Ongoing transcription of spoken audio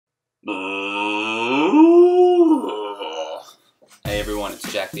Hey everyone,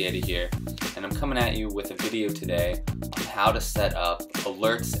 it's Jack the Yeti here, and I'm coming at you with a video today on how to set up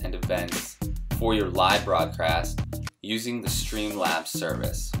alerts and events for your live broadcast using the Streamlabs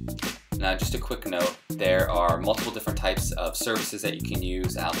service. Now, just a quick note, there are multiple different types of services that you can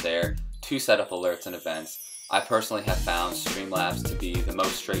use out there to set up alerts and events. I personally have found Streamlabs to be the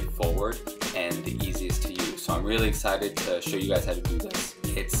most straightforward and the easiest to use, so I'm really excited to show you guys how to do this.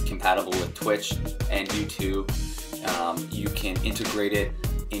 It's compatible with Twitch and YouTube. You can integrate it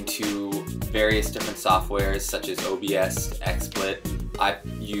into various different softwares such as OBS, Xplit. I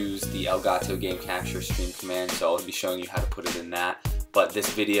use the Elgato Game Capture stream command, so I'll be showing you how to put it in that. But this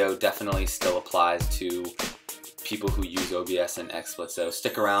video definitely still applies to people who use OBS and Xplit, so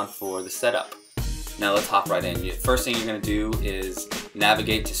stick around for the setup. Now let's hop right in. First thing you're going to do is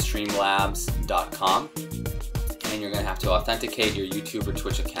navigate to streamlabs.com, and you're going to have to authenticate your YouTube or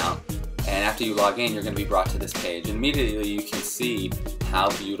Twitch account. And after you log in, you're going to be brought to this page. And immediately you can see how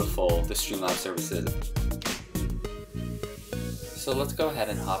beautiful the Streamlabs service is. So let's go ahead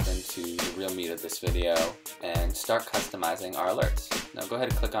and hop into the real meat of this video and start customizing our alerts. Now go ahead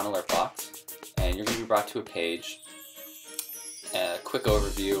and click on Alert Box, and you're going to be brought to a page. A quick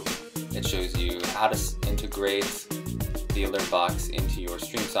overview. It shows you how to integrate the alert box into your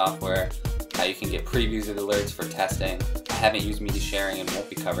stream software, how you can get previews of the alerts for testing. I haven't used media sharing and won't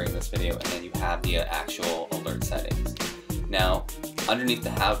be covering in this video, and then you have the actual alert settings. Now, underneath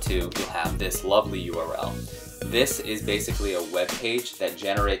the how-to, you'll have this lovely URL. This is basically a web page that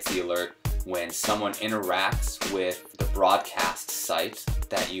generates the alert when someone interacts with the broadcast site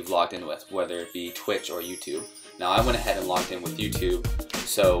that you've logged in with, whether it be Twitch or YouTube. Now, I went ahead and logged in with YouTube,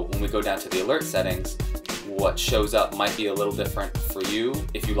 so when we go down to the alert settings, what shows up might be a little different for you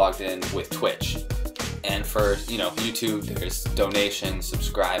if you logged in with Twitch. And for YouTube, there's donations,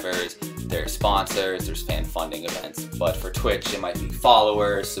 subscribers, there's sponsors, there's fan funding events. But for Twitch, it might be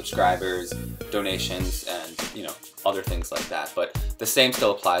followers, subscribers, donations, and other things like that. But the same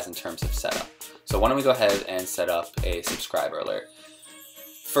still applies in terms of setup. So why don't we go ahead and set up a subscriber alert.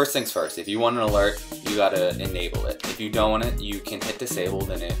 First things first, if you want an alert, you gotta enable it. If you don't want it, you can hit disable,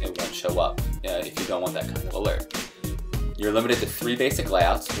 then it won't show up if you don't want that kind of alert. You're limited to 3 basic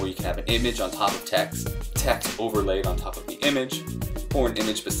layouts, where you can have an image on top of text, text overlaid on top of the image, or an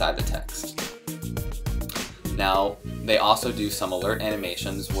image beside the text. Now, they also do some alert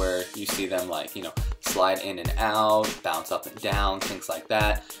animations where you see them slide in and out, bounce up and down, things like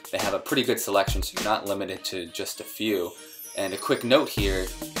that. They have a pretty good selection, so you're not limited to just a few. And a quick note here,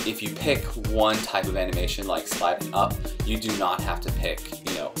 if you pick one type of animation like sliding up, you do not have to pick,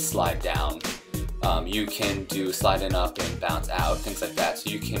 slide down. You can do sliding up and bounce out, things like that. So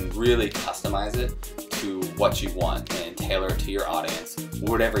you can really customize it to what you want and tailor it to your audience,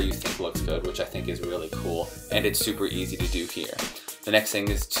 whatever you think looks good, which I think is really cool. And it's super easy to do here. The next thing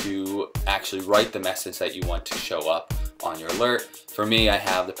is to actually write the message that you want to show up on your alert. For me, I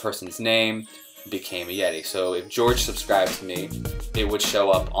have the person's name, became a Yeti. So if George subscribed to me, it would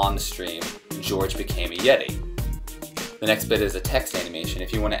show up on the stream, George became a Yeti. The next bit is a text animation.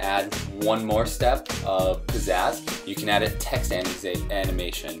 If you want to add one more step of pizzazz, you can add a text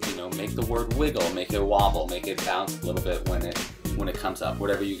animation. Make the word wiggle, make it wobble, make it bounce a little bit when it comes up,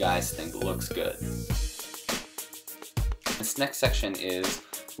 whatever you guys think looks good. This next section is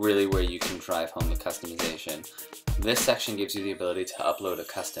really where you can drive home the customization. This section gives you the ability to upload a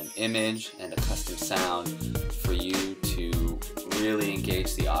custom image and a custom sound for you to really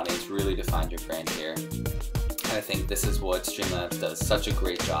engage the audience, really define your brand here. And I think this is what Streamlabs does such a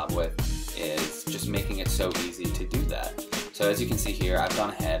great job with, is just making it so easy to do that. So as you can see here, I've gone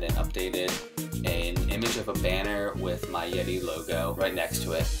ahead and updated an image of a banner with my Yeti logo right next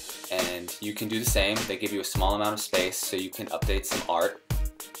to it. And you can do the same. They give you a small amount of space so you can update some art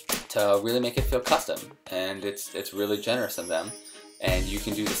to really make it feel custom, and it's really generous of them. And you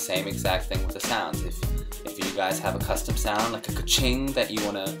can do the same exact thing with the sounds. If you guys have a custom sound like a ka-ching that you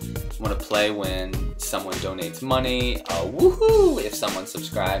wanna play when someone donates money, a woohoo if someone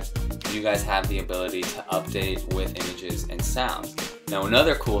subscribes, you guys have the ability to update with images and sounds. Now,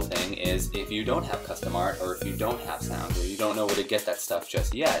 another cool thing is if you don't have custom art, or if you don't have sounds, or you don't know where to get that stuff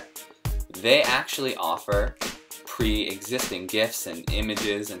just yet, they actually offer pre-existing GIFs and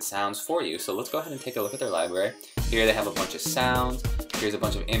images and sounds for you. So let's go ahead and take a look at their library. Here they have a bunch of sounds. Here's a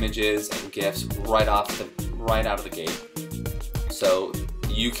bunch of images and GIFs right out of the gate. So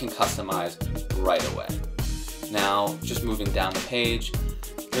you can customize right away. Now, just moving down the page,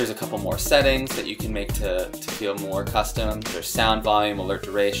 there's a couple more settings that you can make to feel more custom. There's sound volume, alert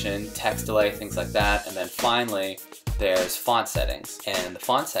duration, text delay, things like that. And then finally, there's font settings, and the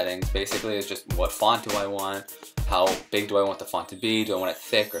font settings basically is just what font do I want, how big do I want the font to be, do I want it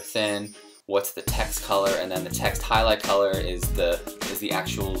thick or thin, what's the text color, and then the text highlight color is the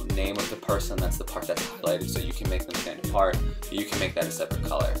actual name of the person. That's the part that's highlighted, so you can make them stand apart. You can make that a separate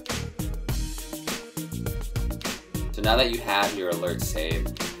color. So now that you have your alert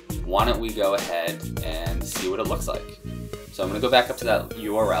saved, why don't we go ahead and see what it looks like. So I'm going to go back up to that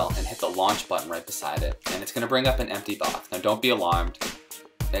URL and hit the launch button right beside it, and it's going to bring up an empty box. Now don't be alarmed,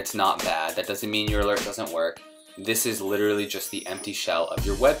 it's not bad. That doesn't mean your alert doesn't work. This is literally just the empty shell of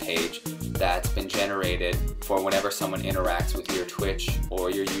your web page that's been generated for whenever someone interacts with your Twitch or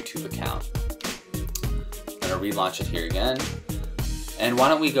your YouTube account. I'm going to relaunch it here again. And why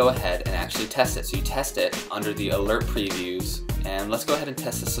don't we go ahead and actually test it. So you test it under the alert previews, and let's go ahead and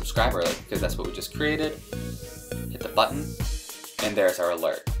test the subscriber alert because that's what we just created. Hit the button, and there's our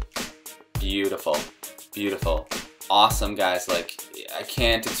alert. Beautiful, beautiful. Awesome, guys. Like, I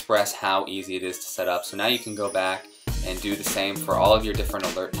can't express how easy it is to set up. So now you can go back and do the same for all of your different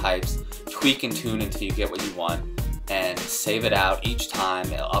alert types, tweak and tune until you get what you want, and save it out each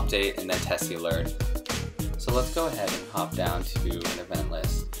time. It'll update and then test the alert. So let's go ahead and hop down to an event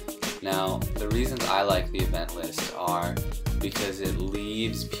list. Now, the reasons I like the event list are because it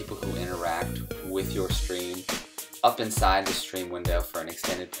leaves people who interact with your stream up inside the stream window for an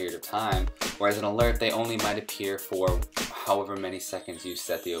extended period of time, whereas an alert, they only might appear for however many seconds you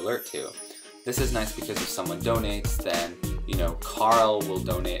set the alert to. This is nice because if someone donates, then, you know, Carl will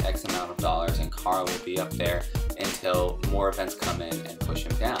donate X amount of dollars and Carl will be up there until more events come in and push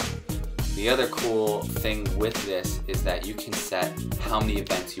him down. The other cool thing with this is that you can set how many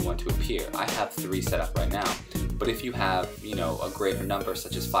events you want to appear. I have 3 set up right now, but if you have, you know, a greater number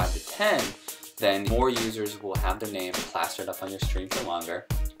such as 5 to 10, then more users will have their name plastered up on your stream for longer,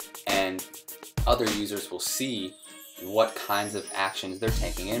 and other users will see what kinds of actions they're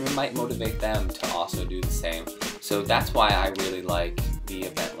taking, and it might motivate them to also do the same. So that's why I really like the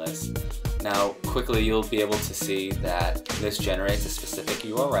event list. Now, quickly you'll be able to see that this generates a specific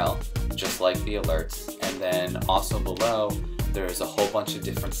URL, just like the alerts, and then also below there's a whole bunch of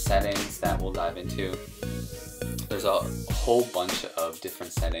different settings that we'll dive into. There's a whole bunch of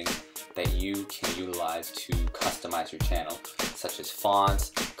different settings that you can utilize to customize your channel, such as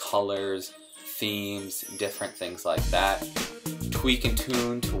fonts, colors, themes, different things like that. Tweak and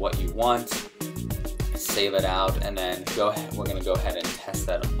tune to what you want, save it out, and then we're going to go ahead and test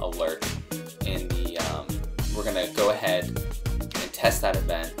that alert in the, we're going to go ahead and test that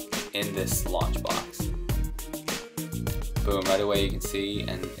event in this launch box. Boom, right away you can see,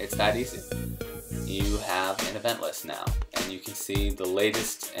 and it's that easy. You have an event list now, and you can see the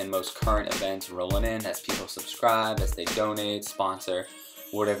latest and most current events rolling in as people subscribe, as they donate, sponsor,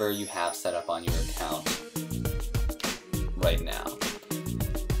 whatever you have set up on your account right now.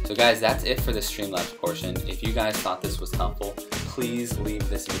 So guys, that's it for the Streamlabs portion. If you guys thought this was helpful, please leave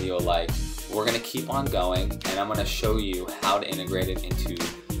this video a like. We're going to keep on going, and I'm going to show you how to integrate it into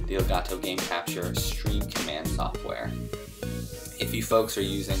the Elgato Game Capture stream command software. If you folks are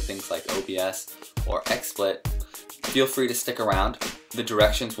using things like OBS or Xplit, feel free to stick around. The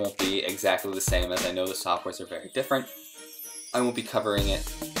directions won't be exactly the same, as I know the softwares are very different. I won't be covering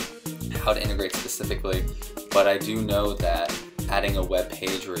it, how to integrate specifically, but I do know that adding a web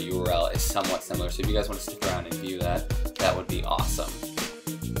page or a URL is somewhat similar, so if you guys want to stick around and view that, that would be awesome.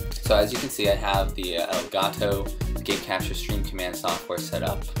 So as you can see, I have the Elgato Game Capture stream command software set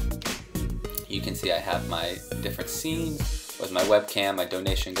up. You can see I have my different scenes with my webcam, my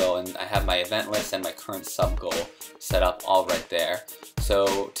donation goal, and I have my event list and my current sub goal set up all right there.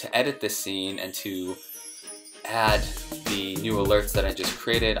 So to edit this scene and to add the new alerts that I just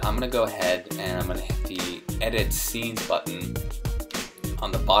created, I'm going to go ahead and I'm going to hit the edit scenes button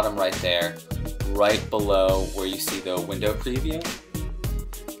on the bottom right there, right below where you see the window preview.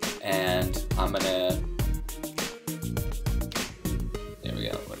 And I'm going to, there we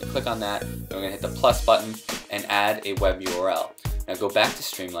go, we're going to click on that, and we're going to hit the plus button and add a web URL. Now go back to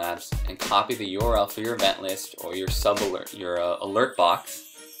Streamlabs and copy the URL for your event list or your sub alert, your alert box.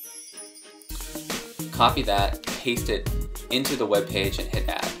 Copy that, paste it into the web page and hit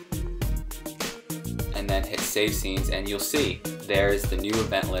add. And then hit save scenes, and you'll see there's the new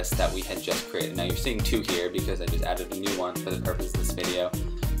event list that we had just created. Now you're seeing 2 here because I just added a new one for the purpose of this video.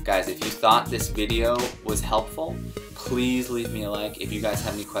 Guys, if you thought this video was helpful, please leave me a like. If you guys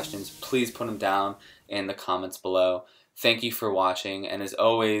have any questions, please put them down in the comments below. Thank you for watching, and as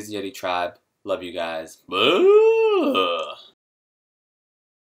always, YetiTribe, love you guys. Boo!